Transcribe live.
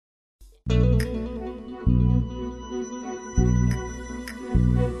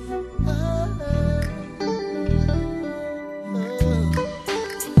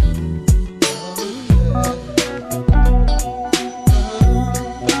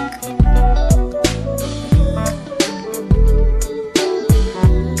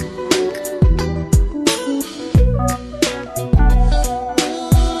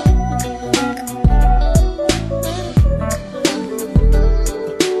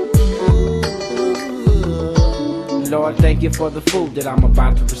Lord, thank you for the food that I'm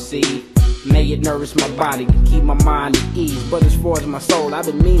about to receive. May it nourish my body, keep my mind at ease. But as far as my soul, I've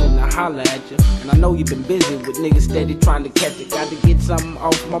been meaning to holler at you. And I know you've been busy with niggas steady trying to catch it. Got to get something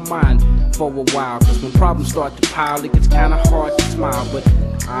off my mind for a while. Cause when problems start to pile, it gets kinda hard to smile. But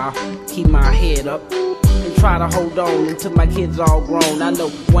I'll keep my head up and try to hold on until my kids all grown. I know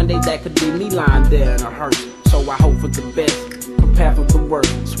one day that could be me lying there in a hearse. So I hope for the best, prepare for the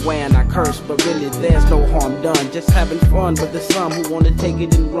worst. Swearing I curse, but really there's no harm done. Just having fun, but there's some who wanna take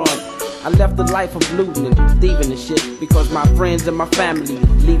it and run. I left the life of looting and thieving and shit because my friends and my family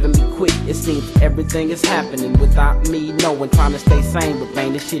leaving me quick. It seems everything is happening without me knowing. Trying to stay sane, but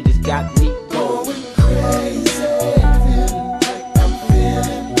man, this shit just got me going crazy.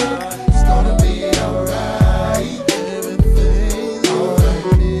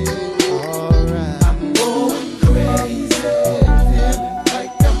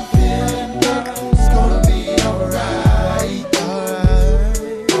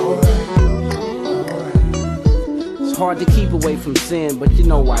 Hard to keep away from sin, but you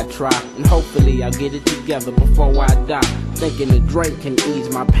know I try. And hopefully I'll get it together before I die. Thinking the drink can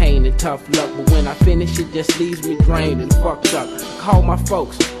ease my pain and tough luck, but when I finish it just leaves me drained and fucked up. Call my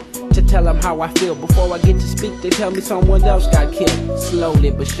folks to tell them how I feel. Before I get to speak, they tell me someone else got killed.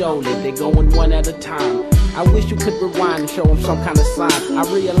 Slowly but surely, they're going one at a time. I wish you could rewind and show them some kind of sign. I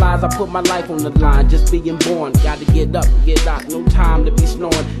realize I put my life on the line, just being born. Gotta get up, get out, no time to be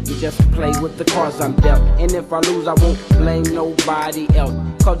snoring. You just play with the cards I'm dealt. And if I lose, I won't blame nobody else.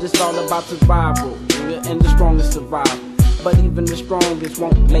 Cause it's all about survival, and the strongest survive. But even the strongest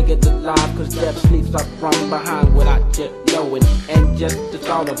won't make it alive, cause death sneaks up from behind without you knowing. And just the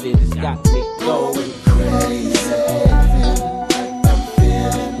thought of it has got me going crazy.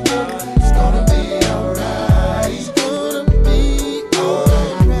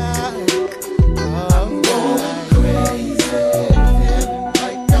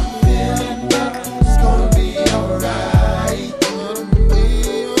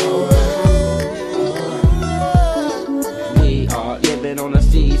 On a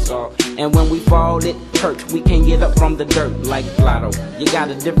seesaw, and when we fall it hurts. We can't get up from the dirt like Lotto. You got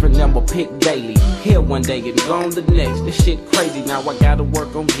a different number, pick daily. Here one day and gone the next. This shit crazy, now I gotta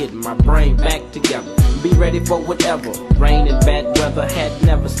work on getting my brain back together. Be ready for whatever. Rain and bad weather, had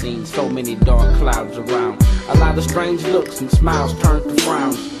never seen so many dark clouds around. A lot of strange looks and smiles turn to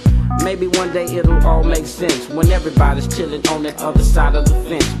frowns. Maybe one day it'll all make sense when everybody's chilling on the other side of the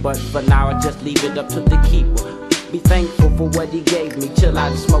fence. But for now I just leave it up to the keeper. Be thankful for what he gave me, chill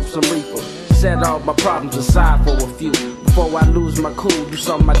out and smoke some reefer. Set all my problems aside for a few before I lose my cool, do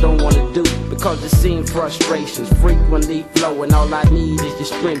something I don't wanna do. Because it seems frustrations frequently flow, and all I need is your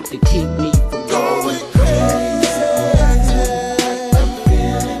strength to keep me from going